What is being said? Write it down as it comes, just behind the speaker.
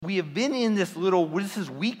we have been in this is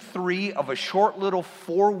week 3 of a short little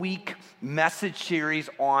 4-week message series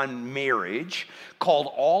on marriage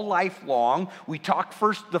called All Life Long. We talked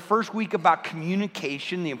the first week about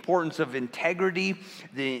communication, the importance of integrity,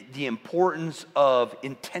 the importance of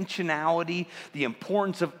intentionality, the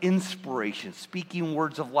importance of inspiration, speaking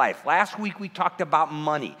words of life. Last week we talked about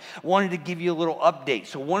money. I wanted to give you a little update.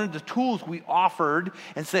 So one of the tools we offered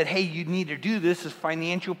and said, hey, you need to do this is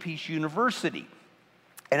Financial Peace University.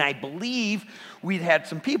 And I believe we'd had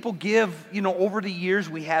some people give, over the years,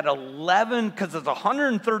 we had 11, because it's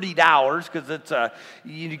 $130, because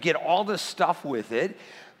you get all this stuff with it.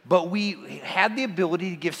 But we had the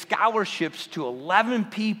ability to give scholarships to 11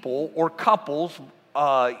 people or couples.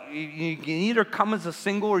 You can either come as a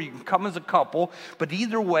single or you can come as a couple. But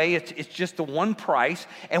either way, it's just the one price.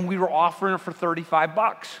 And we were offering it for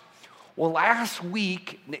 $35. Well, last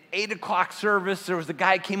week, the 8 o'clock service, there was a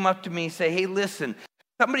guy who came up to me and said, hey, listen,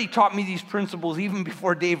 somebody taught me these principles even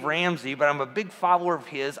before Dave Ramsey, but I'm a big follower of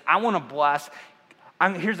his. I want to bless.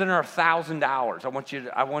 Here's another $1,000.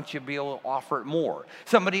 I want you to be able to offer it more.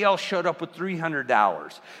 Somebody else showed up with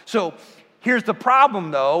 $300. So here's the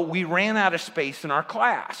problem, though. We ran out of space in our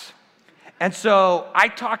class. And so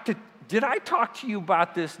did I talk to you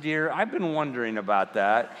about this, dear? I've been wondering about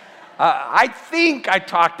that. I think I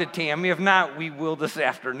talked to Tammy. If not, we will this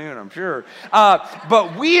afternoon, I'm sure.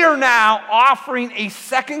 But we are now offering a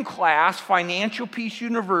second class, Financial Peace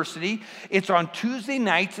University. It's on Tuesday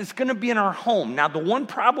nights. It's going to be in our home. Now, the one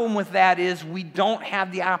problem with that is we don't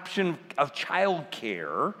have the option of child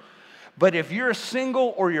care. But if you're a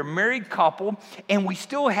single or you're a married couple, and we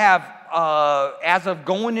still have, as of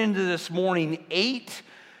going into this morning, 8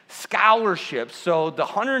 scholarships. So the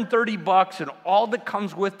 $130 and all that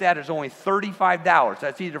comes with that is only $35.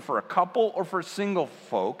 That's either for a couple or for single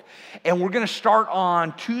folk. And we're going to start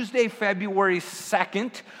on Tuesday, February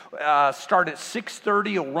 2nd. Start at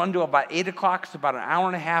 6:30. It'll run to about 8 o'clock. It's about an hour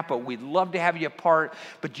and a half, but we'd love to have you a part.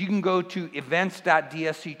 But you can go to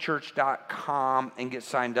events.dscchurch.com and get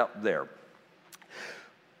signed up there.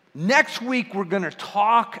 Next week, we're going to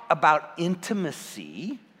talk about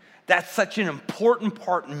intimacy. That's such an important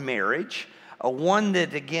part in marriage, one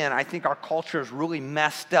that, again, I think our culture is really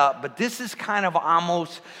messed up. But this is kind of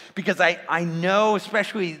almost, because I know,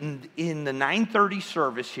 especially in the 9:30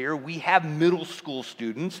 service here, we have middle school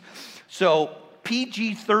students. So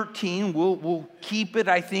PG-13, we'll keep it,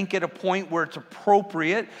 I think, at a point where it's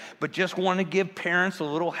appropriate, but just want to give parents a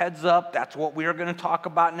little heads up. That's what we are going to talk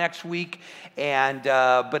about next week.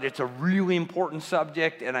 But it's a really important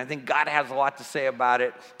subject, and I think God has a lot to say about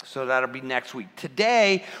it, so that'll be next week.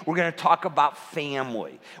 Today, we're going to talk about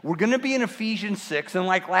family. We're going to be in Ephesians 6, and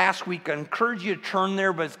like last week, I encourage you to turn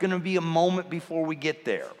there, but it's going to be a moment before we get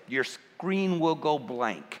there. Your screen will go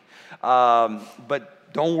blank. But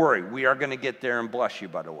don't worry, we are going to get there and bless you,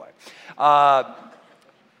 by the way.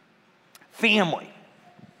 Family.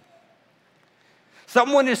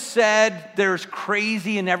 Someone has said there's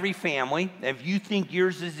crazy in every family. If you think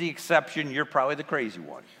yours is the exception, you're probably the crazy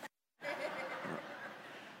one.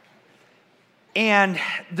 And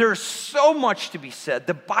there's so much to be said.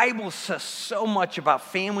 The Bible says so much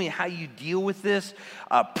about family and how you deal with this.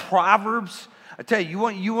 Proverbs. I tell you,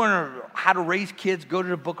 you want how to raise kids, go to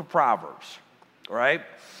the book of Proverbs. Right?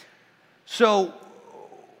 So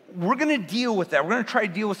we're going to deal with that. We're going to try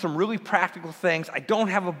to deal with some really practical things. I don't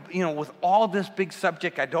have with all this big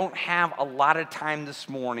subject, I don't have a lot of time this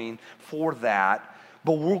morning for that,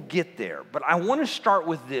 but we'll get there. But I want to start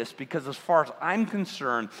with this because as far as I'm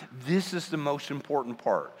concerned, this is the most important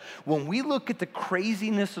part. When we look at the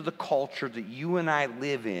craziness of the culture that you and I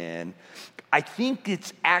live in, I think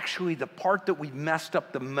it's actually the part that we've messed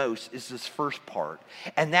up the most is this first part,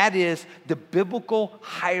 and that is the biblical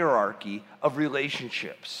hierarchy of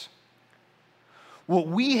relationships. What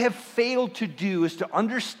we have failed to do is to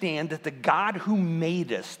understand that the God who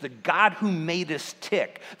made us, the God who made us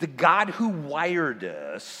tick, the God who wired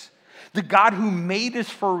us, the God who made us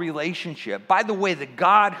for a relationship, by the way, the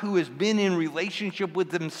God who has been in relationship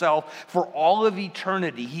with himself for all of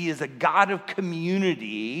eternity, he is a God of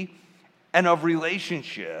community and of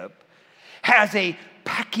relationship, has a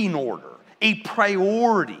pecking order, a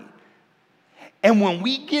priority. And when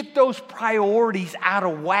we get those priorities out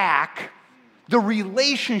of whack, the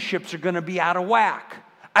relationships are going to be out of whack.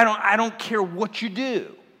 I don't care what you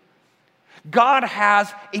do. God has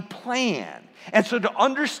a plan. And so to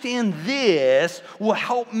understand this will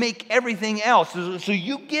help make everything else. So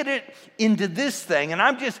you get it into this thing. And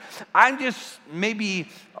I'm just maybe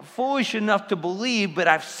foolish enough to believe, but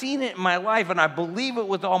I've seen it in my life and I believe it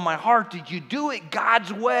with all my heart. Did you do it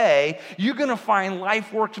God's way, you're going to find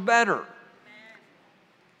life works better.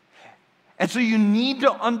 And so you need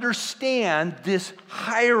to understand this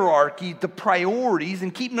hierarchy, the priorities,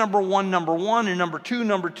 and keep number one, and number two,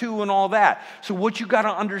 and all that. So what you got to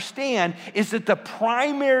understand is that the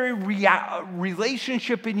primary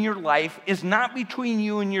relationship in your life is not between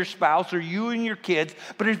you and your spouse or you and your kids,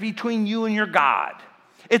 but it's between you and your God.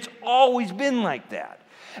 It's always been like that.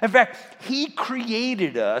 In fact, He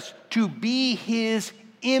created us to be His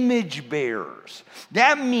image bearers.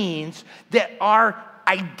 That means that our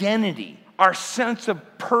identity, our sense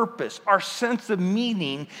of purpose, our sense of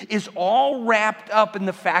meaning is all wrapped up in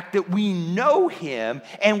the fact that we know Him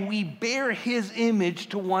and we bear His image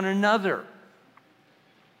to one another.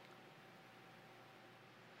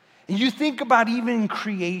 And you think about even in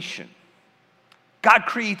creation. God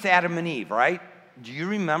creates Adam and Eve, right? Do you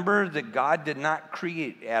remember that God did not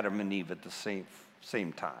create Adam and Eve at the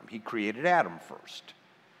same time? He created Adam first.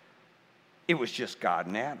 It was just God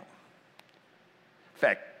and Adam. In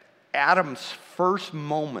fact, Adam's first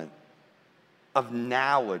moment of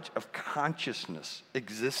knowledge, of consciousness,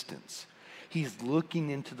 existence, he's looking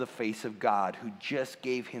into the face of God who just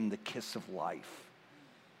gave him the kiss of life.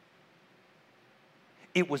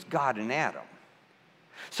 It was God and Adam.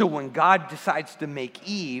 So when God decides to make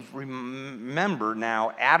Eve, remember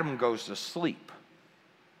now, Adam goes to sleep.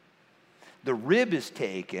 The rib is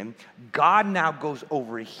taken. God now goes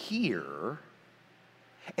over here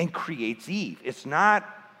and creates Eve. It's not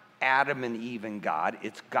Adam and Eve and God,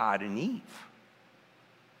 it's God and Eve.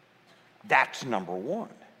 That's number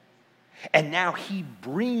one. And now He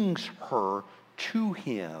brings her to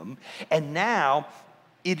Him, and now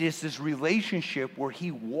it is this relationship where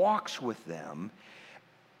He walks with them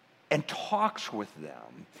and talks with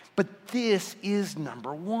them. But this is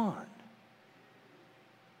number one.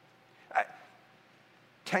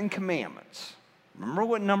 10 Commandments. Remember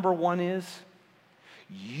what number one is?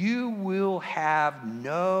 You will have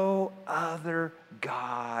no other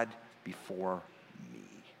God before me.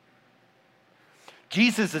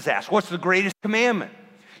 Jesus is asked, what's the greatest commandment?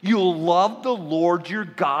 You'll love the Lord your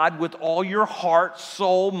God with all your heart,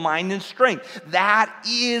 soul, mind, and strength. That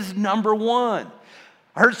is number one.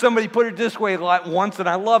 I heard somebody put it this way once, and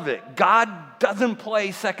I love it. God doesn't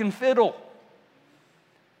play second fiddle.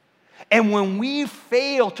 And when we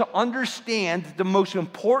fail to understand that the most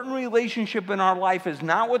important relationship in our life is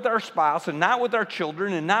not with our spouse and not with our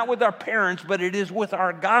children and not with our parents, but it is with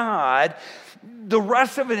our God, the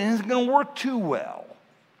rest of it isn't going to work too well.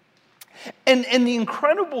 And the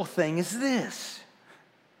incredible thing is this.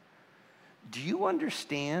 Do you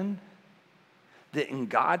understand that in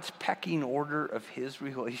God's pecking order of His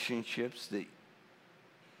relationships that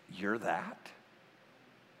you're that?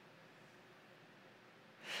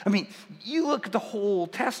 I mean, you look at the whole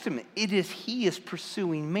Testament. He is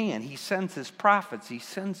pursuing man. He sends His prophets. He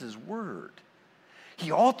sends His word.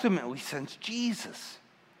 He ultimately sends Jesus,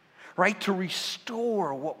 right, to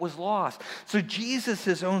restore what was lost. So Jesus,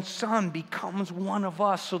 His own Son, becomes one of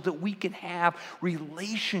us so that we can have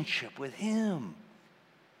relationship with Him.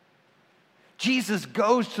 Jesus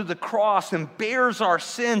goes to the cross and bears our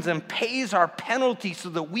sins and pays our penalty so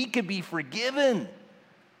that we could be forgiven.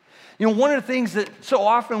 You know, one of the things that so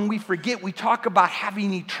often we forget, we talk about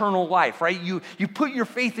having eternal life, right? You put your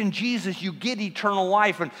faith in Jesus, you get eternal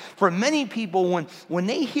life. And for many people, when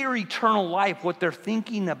they hear eternal life, what they're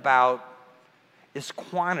thinking about is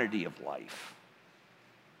quantity of life.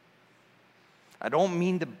 I don't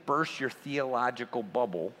mean to burst your theological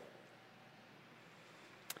bubble,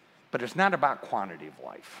 but it's not about quantity of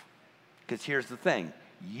life. Because here's the thing,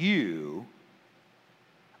 you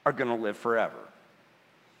are going to live forever,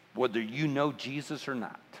 whether you know Jesus or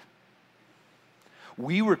not.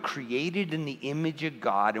 We were created in the image of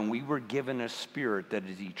God, and we were given a spirit that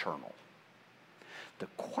is eternal. The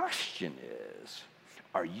question is,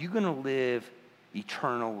 are you going to live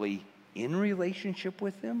eternally in relationship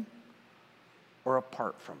with Him or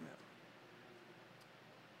apart from Him?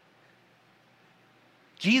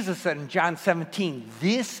 Jesus said in John 17,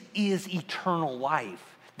 this is eternal life,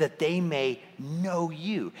 that they may know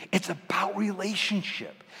you. It's about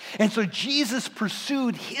relationship. And so Jesus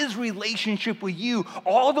pursued His relationship with you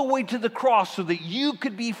all the way to the cross so that you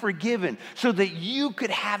could be forgiven, so that you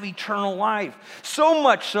could have eternal life. So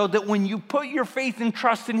much so that when you put your faith and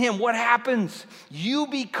trust in Him, what happens? You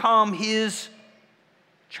become His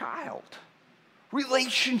child.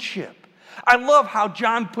 Relationship. I love how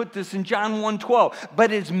John put this in John 1:12.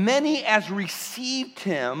 But as many as received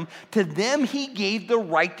Him, to them He gave the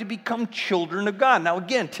right to become children of God. Now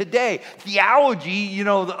again, today, theology,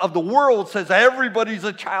 of the world says everybody's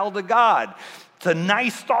a child of God. It's a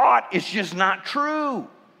nice thought. It's just not true.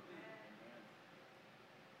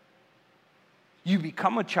 You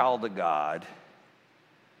become a child of God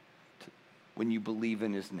when you believe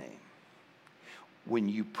in his name. When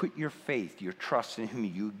you put your faith, your trust in him,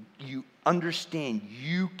 you understand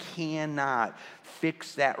you cannot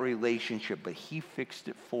fix that relationship, but he fixed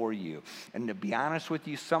it for you. And to be honest with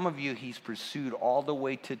you, some of you he's pursued all the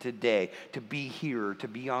way to today to be here, to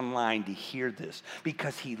be online, to hear this,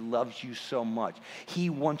 because he loves you so much.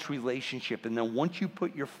 He wants relationship. And then once you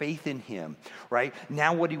put your faith in him, right,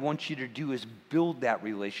 now what he wants you to do is build that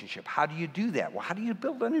relationship. How do you do that? Well, how do you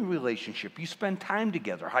build any relationship? You spend time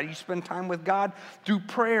together. How do you spend time with God? Through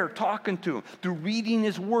prayer, talking to him, through reading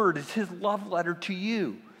his word. It's his love letter to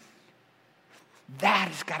you. That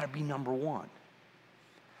has got to be number one.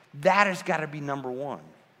 That has got to be number one.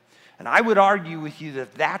 And I would argue with you that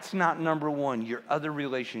if that's not number one, your other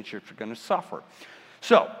relationships are going to suffer.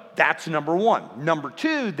 So that's number one. Number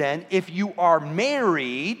two, then, if you are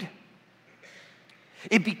married,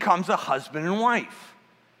 it becomes a husband and wife.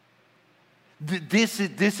 This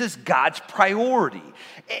is God's priority.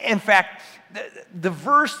 In fact, the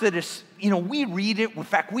verse that is, we read it. In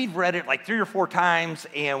fact, we've read it like 3 or 4 times,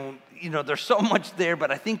 and, there's so much there, but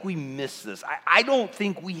I think we miss this. I don't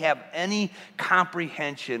think we have any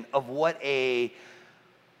comprehension of what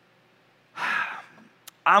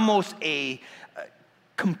almost a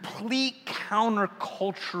complete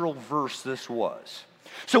countercultural verse this was.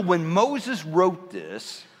 So when Moses wrote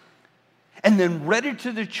this, and then read it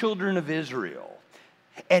to the children of Israel,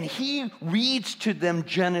 and he reads to them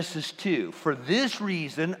Genesis 2. For this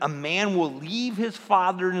reason, a man will leave his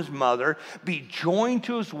father and his mother, be joined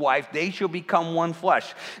to his wife, they shall become one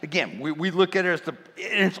flesh. Again, we look at it as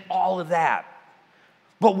it's all of that.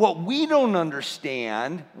 But what we don't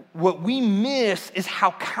understand, what we miss, is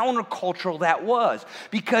how countercultural that was.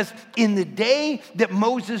 Because in the day that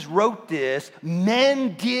Moses wrote this,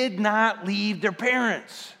 men did not leave their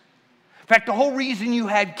parents. In fact, the whole reason you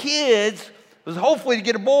had kids was hopefully to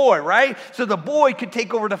get a boy, right? So the boy could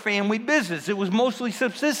take over the family business. It was mostly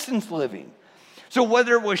subsistence living. So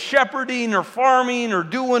whether it was shepherding or farming or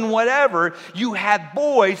doing whatever, you had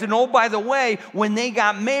boys. And oh, by the way, when they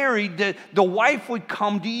got married, the wife would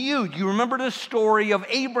come to you. You remember the story of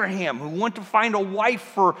Abraham who went to find a wife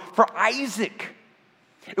for Isaac.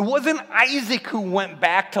 It wasn't Isaac who went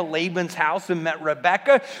back to Laban's house and met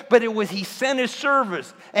Rebekah, but he sent his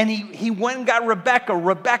servants, and he went and got Rebekah.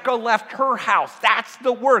 Rebekah left her house. That's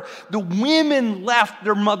the word. The women left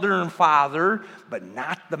their mother and father, but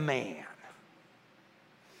not the man.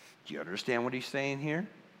 Do you understand what he's saying here?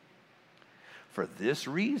 For this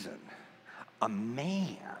reason, a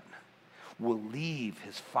man will leave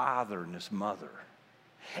his father and his mother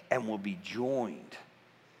and will be joined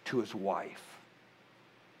to his wife,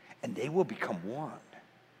 and they will become one.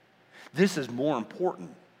 This is more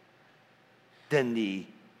important than the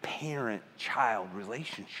parent-child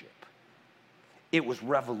relationship. It was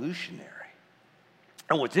revolutionary.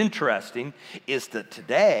 And what's interesting is that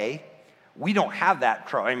today, we don't have that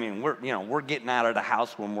trouble. I mean, we're getting out of the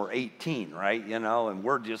house when we're 18, right? And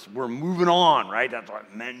we're moving on, right? That's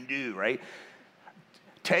what men do, right?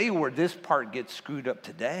 Tell you where this part gets screwed up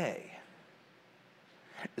today.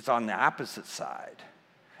 It's on the opposite side.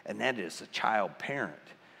 And that is a child parent.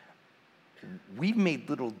 We've made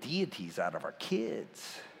little deities out of our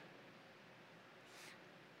kids.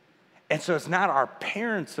 And so it's not our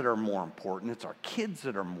parents that are more important, it's our kids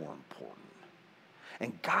that are more important.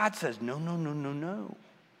 And God says, no, no, no, no, no.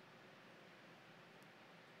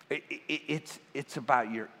 It's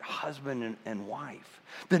about your husband and wife.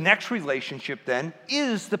 The next relationship then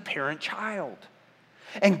is the parent-child.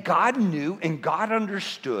 And God knew and God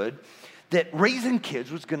understood that raising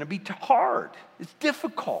kids was going to be hard. It's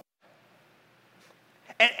difficult.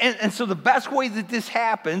 And so the best way that this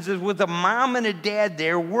happens is with a mom and a dad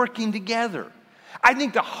there working together. I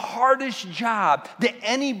think the hardest job that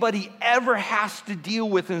anybody ever has to deal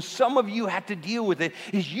with, and some of you have to deal with it,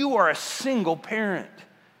 is you are a single parent.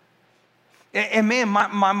 And man,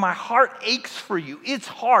 my heart aches for you. It's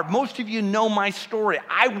hard. Most of you know my story.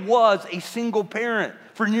 I was a single parent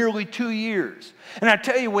for nearly 2 years. And I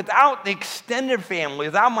tell you, without the extended family,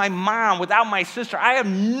 without my mom, without my sister, I have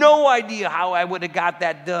no idea how I would have got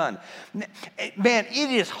that done. Man,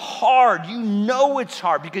 it is hard. You know it's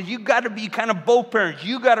hard because you got to be kind of both parents.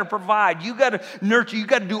 You got to provide. You got to nurture. You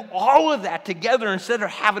got to do all of that together instead of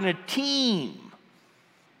having a team.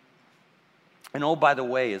 And oh, by the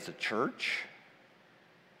way, as a church,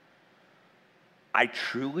 I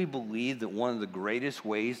truly believe that one of the greatest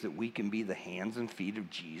ways that we can be the hands and feet of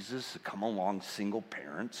Jesus is to come along single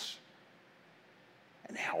parents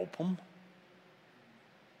and help them.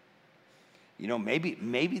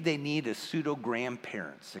 Maybe they need a pseudo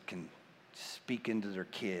grandparents that can speak into their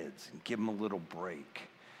kids and give them a little break.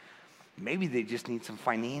 Maybe they just need some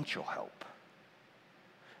financial help.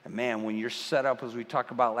 And man, when you're set up, as we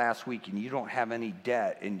talked about last week, and you don't have any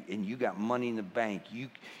debt and you got money in the bank,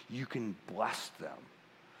 you can bless them.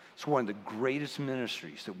 It's one of the greatest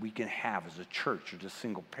ministries that we can have as a church or to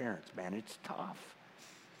single parents. Man, it's tough.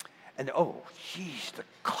 And oh, geez, the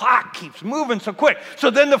clock keeps moving so quick. So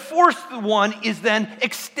then the fourth one is then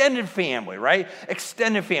extended family, right?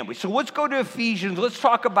 Extended family. So let's go to Ephesians. Let's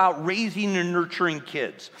talk about raising and nurturing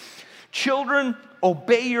kids. Children,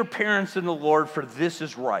 obey your parents in the Lord, for this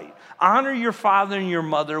is right. Honor your father and your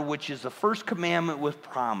mother, which is the first commandment with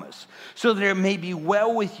promise, so that it may be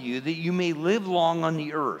well with you, that you may live long on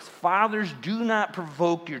the earth. Fathers, do not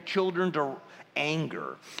provoke your children to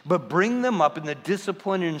anger, but bring them up in the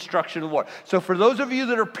discipline and instruction of the Lord. So for those of you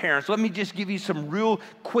that are parents, let me just give you some real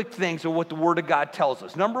quick things of what the Word of God tells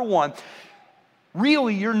us. Number one,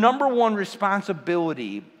 really, your number one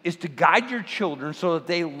responsibility is to guide your children so that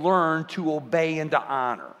they learn to obey and to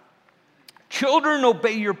honor. Children,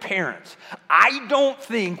 obey your parents. I don't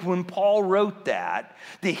think when Paul wrote that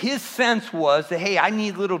his sense was that, hey, I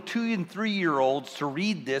need little 2- and 3-year-olds to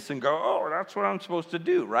read this and go, oh, that's what I'm supposed to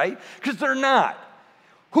do, right? Because they're not.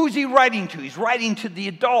 Who's he writing to? He's writing to the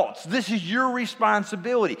adults. This is your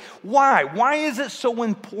responsibility. Why? Why is it so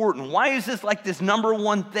important? Why is this like this number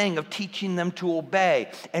one thing of teaching them to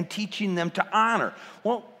obey and teaching them to honor?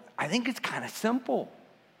 Well, I think it's kind of simple.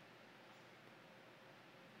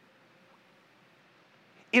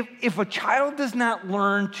 If a child does not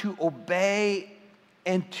learn to obey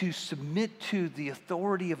and to submit to the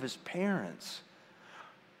authority of his parents,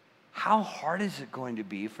 how hard is it going to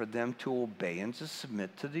be for them to obey and to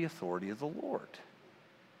submit to the authority of the Lord?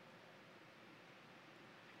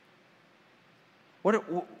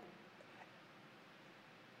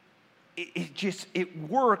 It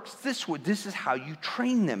works this way. This is how you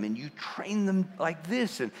train them, and you train them like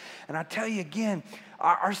this. And I tell you again,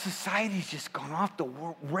 our society's just gone off the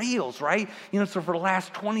rails, right? So for the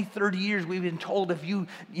last 20, 30 years, we've been told if you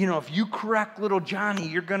correct little Johnny,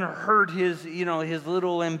 you're going to hurt his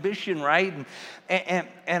little ambition, right?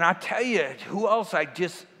 And I tell you, who else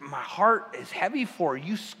my heart is heavy for?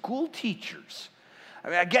 You school teachers. I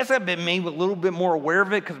mean, I guess I've been maybe a little bit more aware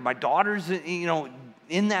of it because my daughter's,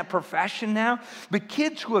 in that profession now. But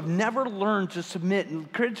kids who have never learned to submit,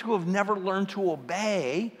 and kids who have never learned to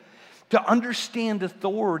obey, to understand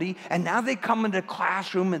authority, and now they come into the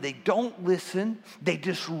classroom and they don't listen, they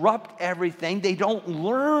disrupt everything, they don't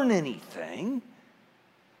learn anything.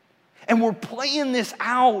 And we're playing this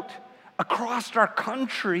out across our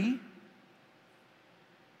country.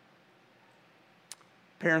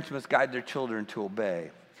 Parents must guide their children to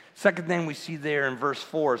obey. Second thing we see there in verse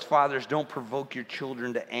 4 is fathers, don't provoke your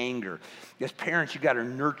children to anger. As parents, you got to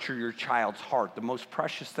nurture your child's heart. The most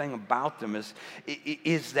precious thing about them is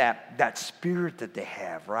that spirit that they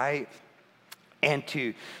have, right? And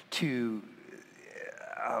to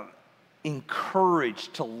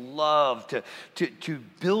encourage, to love, to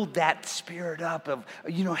build that spirit up of,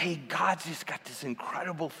 hey, God's just got this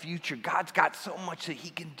incredible future. God's got so much that he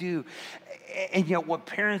can do. And yet what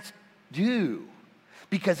parents do,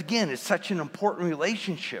 because again, it's such an important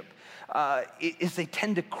relationship, is they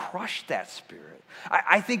tend to crush that spirit.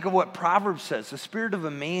 I think of what Proverbs says, the spirit of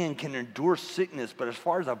a man can endure sickness, but as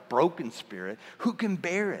far as a broken spirit, who can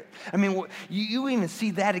bear it? I mean, you even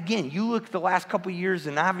see that again. You look at the last couple of years,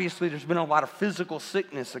 and obviously there's been a lot of physical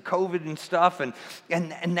sickness, the COVID and stuff, and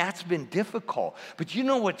that's been difficult. But you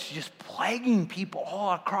know what's just plaguing people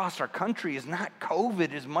all across our country is not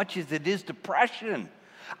COVID as much as it is depression,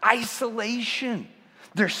 isolation.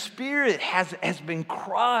 Their spirit has been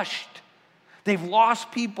crushed. They've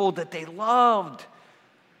lost people that they loved.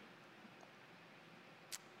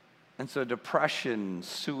 And so depression,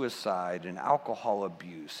 suicide, and alcohol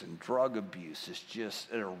abuse and drug abuse is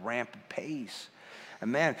just at a rampant pace.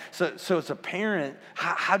 And man, so as a parent,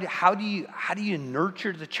 how do you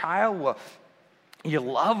nurture the child? Well, you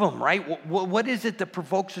love them, right? What is it that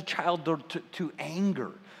provokes a child to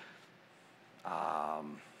anger?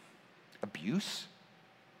 Abuse?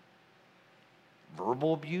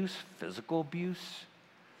 Verbal abuse, physical abuse,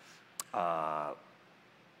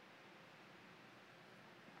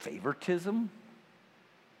 favoritism,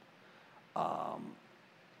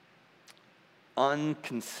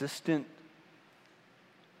 inconsistent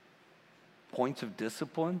points of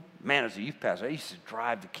discipline. Man, as a youth pastor, I used to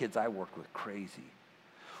drive the kids I worked with crazy.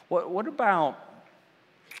 What about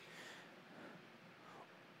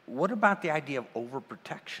the idea of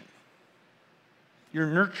overprotection? You're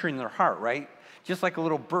nurturing their heart, right? Just like a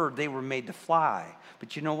little bird, they were made to fly.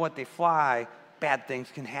 But you know what? They fly bad things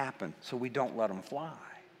can happen, so we don't let them fly.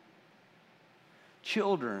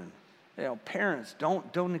 Children, parents,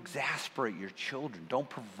 don't exasperate your children. Don't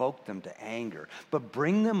provoke them to anger, but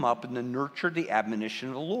bring them up in the nurture, the admonition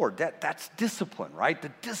of the Lord. That's discipline, right?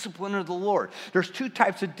 The discipline of the Lord. There's two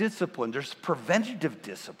types of discipline. There's preventative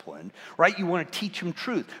discipline, right? You want to teach them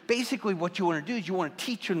truth. Basically, what you want to do is you want to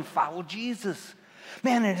teach them to follow Jesus.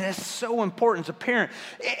 Man, it is so important as a parent.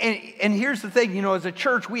 And here's the thing, as a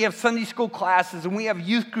church, we have Sunday school classes and we have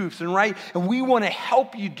youth groups, and we want to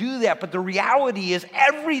help you do that. But the reality is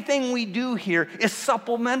everything we do here is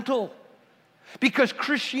supplemental, because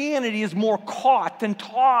Christianity is more caught than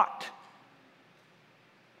taught.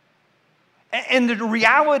 And the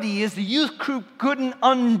reality is the youth group couldn't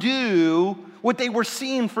undo what they were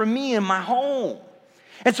seeing from me in my home.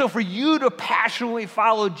 And so for you to passionately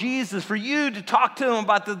follow Jesus, for you to talk to them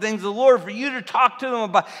about the things of the Lord, for you to talk to them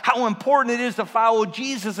about how important it is to follow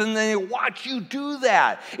Jesus, and then they watch you do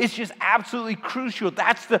that, it's just absolutely crucial.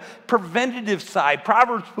 That's the preventative side.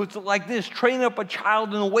 Proverbs puts it like this: train up a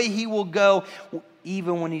child in the way he will go.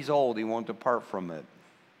 Even when he's old, he won't depart from it.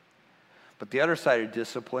 But the other side of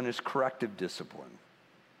discipline is corrective discipline.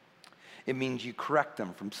 It means you correct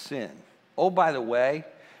them from sin. Oh, by the way,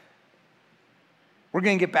 we're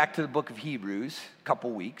going to get back to the book of Hebrews a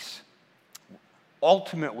couple weeks.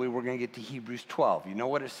 Ultimately, we're going to get to Hebrews 12. You know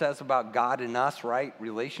what it says about God and us, right?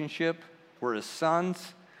 Relationship. We're his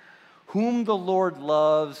sons. Whom the Lord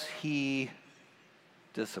loves, he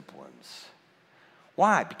disciplines.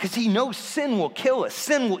 Why? Because he knows sin will kill us.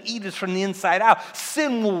 Sin will eat us from the inside out.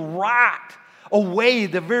 Sin will rot away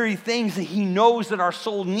the very things that he knows that our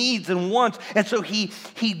soul needs and wants. And so he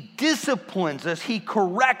disciplines us. He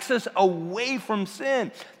corrects us away from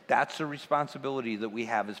sin. That's the responsibility that we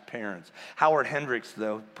have as parents. Howard Hendricks,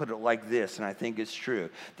 though, put it like this, and I think it's true.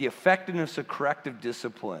 The effectiveness of corrective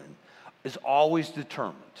discipline is always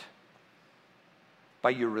determined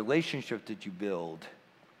by your relationship that you build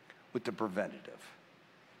with the preventative,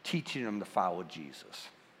 teaching them to follow Jesus.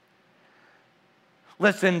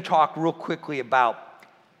 Let's then talk real quickly about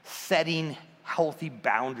setting healthy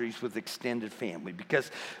boundaries with extended family. Because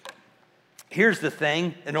here's the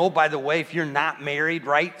thing, and oh, by the way, if you're not married,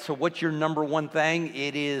 right? So what's your number one thing?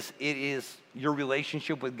 It is your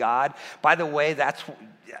relationship with God. By the way, that's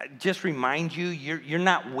just remind you, you're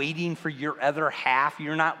not waiting for your other half.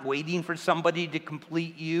 You're not waiting for somebody to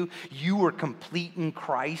complete you. You are complete in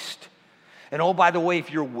Christ. And oh, by the way,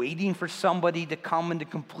 if you're waiting for somebody to come and to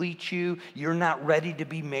complete you, you're not ready to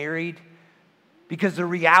be married. Because the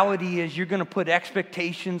reality is you're going to put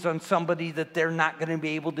expectations on somebody that they're not going to be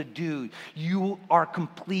able to do. You are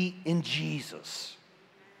complete in Jesus.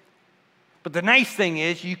 But the nice thing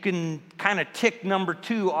is you can kind of tick number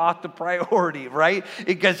 2 off the priority, right?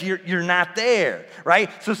 Because you're not there, right?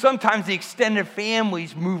 So sometimes the extended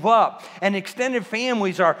families move up. And extended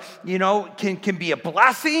families are, can be a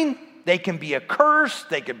blessing. They can be a curse.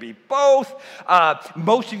 They can be both.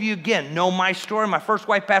 Most of you, again, know my story. My first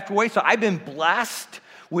wife passed away, so I've been blessed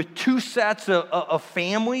with 2 sets of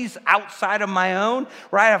families outside of my own,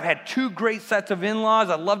 right? I've had 2 great sets of in-laws.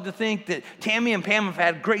 I love to think that Tammy and Pam have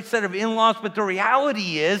had a great set of in-laws, but the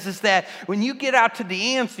reality is that when you get out to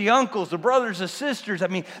the aunts, the uncles, the brothers, the sisters,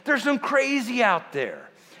 there's some crazy out there.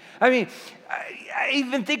 I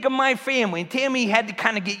even think of my family, and Tammy had to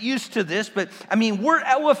kind of get used to this, but we're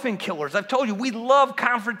elephant killers. I've told you, we love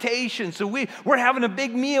confrontation. So we're having a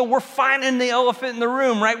big meal. We're finding the elephant in the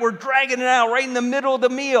room, right? We're dragging it out right in the middle of the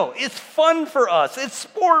meal. It's fun for us. It's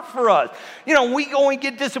sport for us. We go and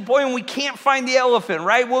get disappointed when we can't find the elephant,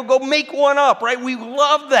 right? We'll go make one up, right? We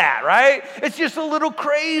love that, right? It's just a little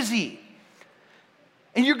crazy.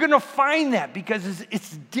 And you're going to find that because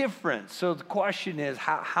it's different. So the question is,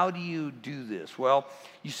 how do you do this? Well,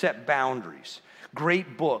 you set boundaries.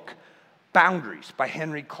 Great book, Boundaries by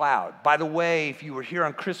Henry Cloud. By the way, if you were here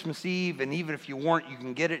on Christmas Eve, and even if you weren't, you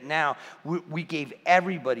can get it now. We gave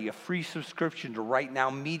everybody a free subscription to Right Now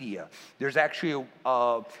Media. There's actually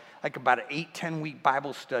like about an 8-10 week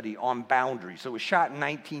Bible study on boundaries. So it was shot in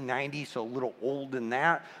 1990, so a little old in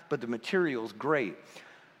that, but the material is great.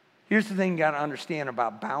 Here's the thing you got to understand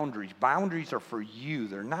about boundaries. Boundaries are for you.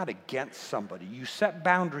 They're not against somebody. You set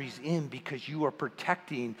boundaries in because you are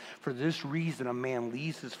protecting. For this reason, a man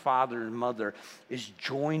leaves his father and mother, is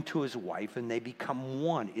joined to his wife, and they become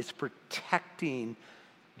one. It's protecting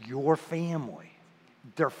your family.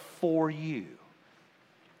 They're for you.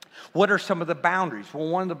 What are some of the boundaries? Well,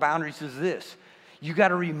 one of the boundaries is this. You got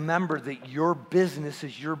to remember that your business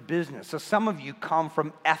is your business. So some of you come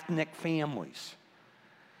from ethnic families.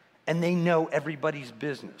 And they know everybody's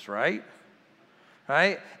business, right?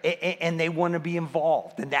 right? And they want to be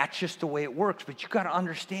involved, and that's just the way it works. But you got to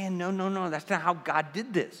understand, no, that's not how God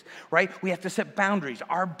did this, right? We have to set boundaries.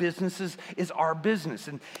 Our business is our business.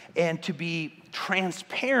 And to be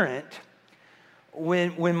transparent,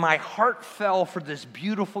 when my heart fell for this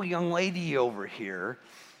beautiful young lady over here,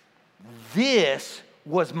 this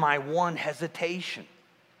was my one hesitation.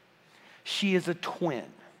 She is a twin,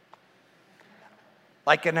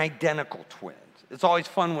 like an identical twin. It's always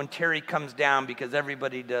fun when Terry comes down because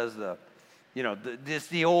everybody does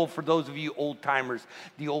the old, for those of you old timers,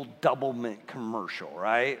 the old Double Mint commercial,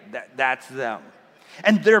 right? That's them.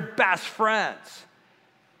 And they're best friends.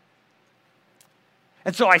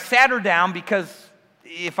 And so I sat her down because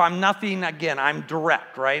if I'm nothing, again, I'm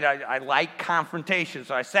direct, right? I like confrontation.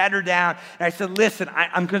 So I sat her down and I said, listen,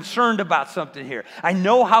 I'm concerned about something here. I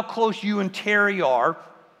know how close you and Terry are.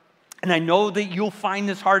 And I know that you'll find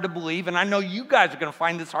this hard to believe, and I know you guys are going to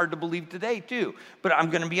find this hard to believe today too, but I'm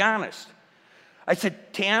going to be honest. I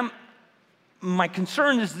said, Tam, my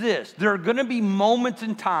concern is this. There are going to be moments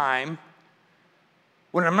in time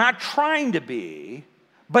when I'm not trying to be,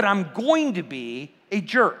 but I'm going to be a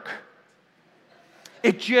jerk.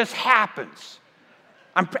 It just happens.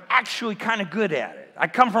 I'm actually kind of good at it. I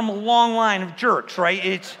come from a long line of jerks,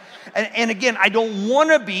 right? And again, I don't want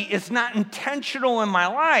to be. It's not intentional in my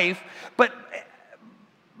life, but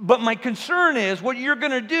my concern is what you're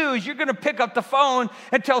going to do is you're going to pick up the phone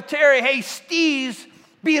and tell Terry, hey, Steve's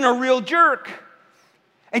being a real jerk.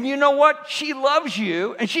 And you know what? She loves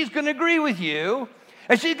you, and she's going to agree with you.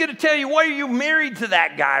 And she's going to tell you, why are you married to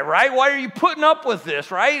that guy, right? Why are you putting up with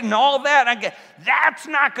this, right? And all that. That's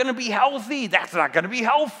not going to be healthy. That's not going to be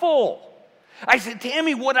helpful. I said,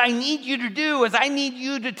 Tammy, what I need you to do is I need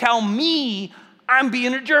you to tell me I'm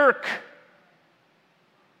being a jerk.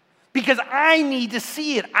 Because I need to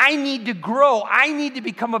see it. I need to grow. I need to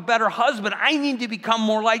become a better husband. I need to become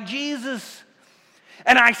more like Jesus.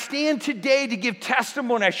 And I stand today to give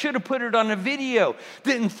testimony. I should have put it on a video.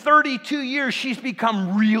 That in 32 years, she's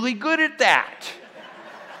become really good at that.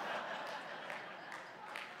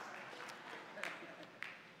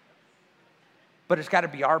 But it's got to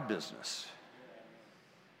be our business.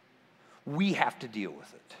 We have to deal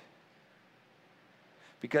with it.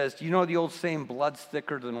 Because you know the old saying, blood's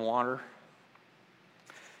thicker than water?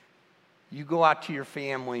 You go out to your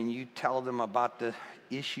family and you tell them about the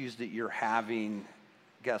issues that you're having.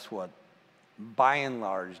 Guess what? By and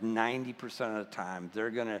large, 90% of the time,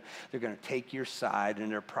 they're gonna take your side,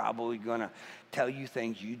 and they're probably gonna tell you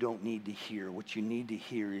things you don't need to hear. What you need to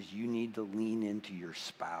hear is you need to lean into your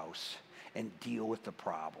spouse and deal with the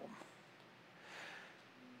problem.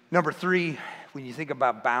 Number 3, when you think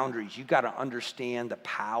about boundaries, you got to understand the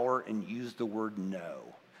power and use the word no.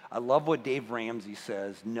 I love what Dave Ramsey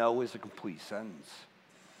says. No is a complete sentence.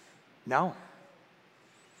 No.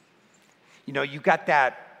 You know, you got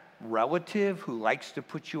that relative who likes to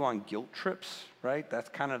put you on guilt trips, right? That's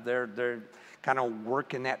kind of their kind of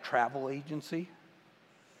work in that travel agency.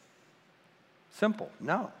 Simple.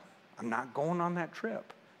 No, I'm not going on that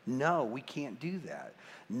trip. No, we can't do that.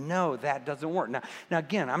 No, that doesn't work. Now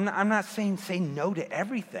again, I'm not saying say no to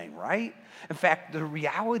everything, right? In fact, the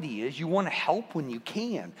reality is you want to help when you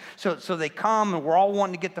can. So they come and we're all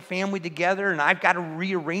wanting to get the family together, and I've got to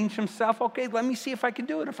rearrange some stuff. Okay, let me see if I can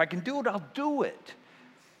do it. If I can do it, I'll do it.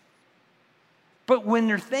 But when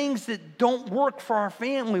there are things that don't work for our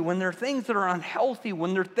family, when there are things that are unhealthy,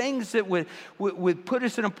 when there are things that would put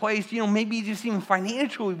us in a place, maybe just even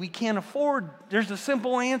financially we can't afford, there's a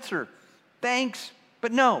simple answer. Thanks,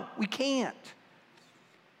 but no, we can't.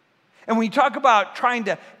 And when you talk about trying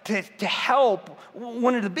to help,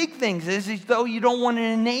 one of the big things is though you don't want to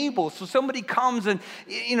enable. So somebody comes and,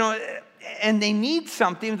 and they need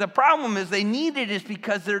something. The problem is they need it is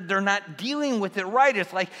because they're not dealing with it right.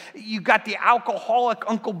 It's like you got the alcoholic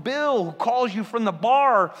Uncle Bill who calls you from the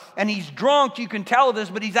bar and he's drunk. You can tell this,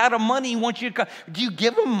 but he's out of money. He wants you to come. Do you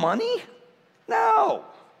give him money? No.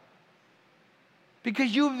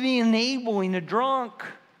 Because you would be enabling a drunk.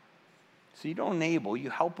 So you don't enable, you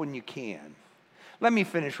help when you can. Let me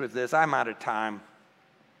finish with this. I'm out of time.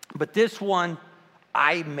 But this one,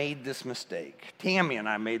 I made this mistake. Tammy and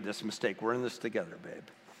I made this mistake. We're in this together, babe.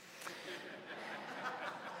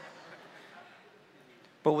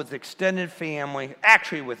 But with extended family,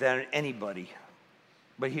 actually with anybody.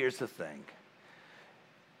 But here's the thing.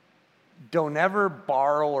 Don't ever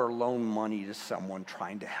borrow or loan money to someone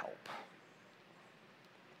trying to help.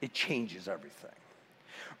 It changes everything.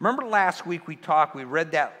 Remember last week we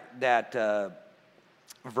read that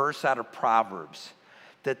verse out of Proverbs,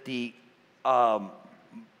 that the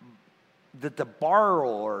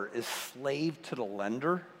borrower is slave to the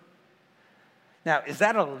lender. Now, is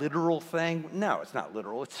that a literal thing? No, it's not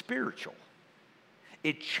literal. It's spiritual.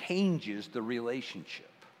 It changes the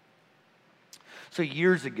relationship. So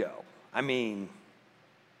years ago,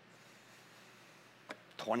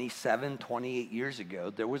 27, 28 years ago,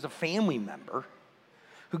 there was a family member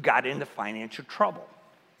who got into financial trouble.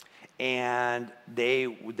 And they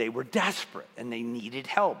were desperate, and they needed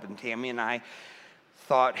help. And Tammy and I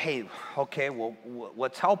thought, hey, okay, well,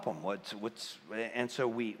 let's help them. And so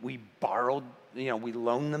we borrowed, we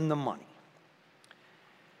loaned them the money.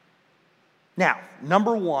 Now,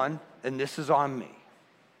 number one, and this is on me.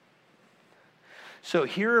 So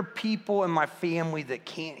here are people in my family that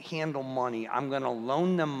can't handle money. I'm going to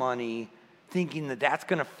loan them money thinking that that's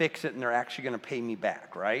going to fix it and they're actually going to pay me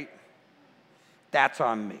back, right? That's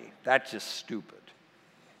on me. That's just stupid.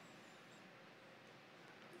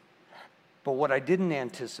 But what I didn't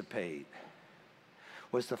anticipate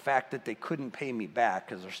was the fact that they couldn't pay me back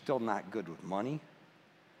because they're still not good with money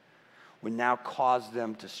would now cause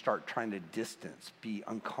them to start trying to distance, be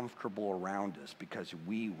uncomfortable around us because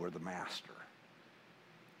we were the master.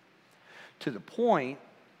 To the point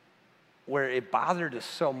where it bothered us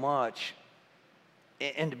so much,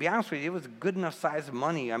 and to be honest with you, it was a good enough size of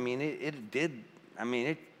money. It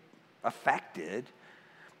affected.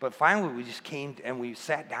 But finally, we just came and we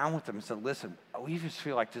sat down with them and said, listen, we just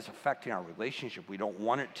feel like this is affecting our relationship. We don't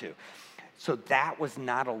want it to. So that was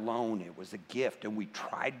not a loan. It was a gift. And we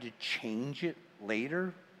tried to change it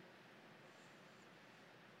later.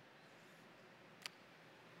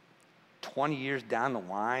 20 years down the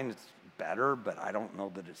line, it's better, but I don't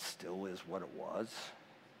know that it still is what it was.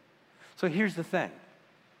 So here's the thing.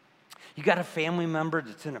 You got a family member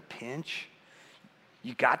that's in a pinch.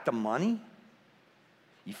 You got the money.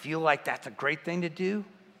 You feel like that's a great thing to do?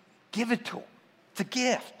 Give it to them. It's a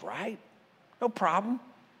gift, right? No problem.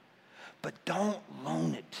 But don't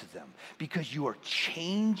loan it to them because you are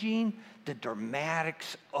changing the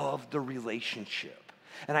dramatics of the relationship.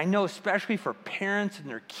 And I know especially for parents and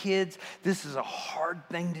their kids, this is a hard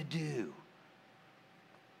thing to do.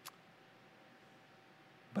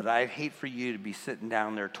 But I'd hate for you to be sitting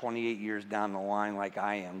down there 28 years down the line like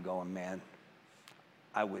I am going, man,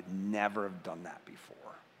 I would never have done that before.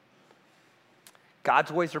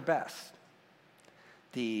 God's ways are best.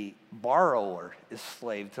 The borrower is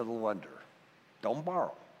slave to the lender. Don't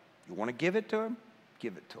borrow. You want to give it to him?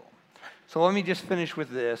 Give it to him. So let me just finish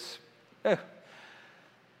with this.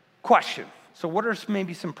 Question. So what are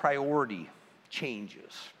maybe some priority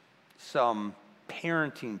changes? Some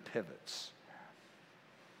parenting pivots?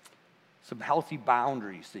 Some healthy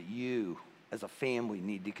boundaries that you as a family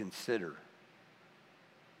need to consider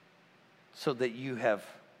so that you have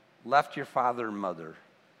left your father and mother,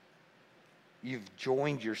 you've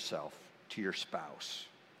joined yourself to your spouse,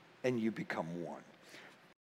 and you become one.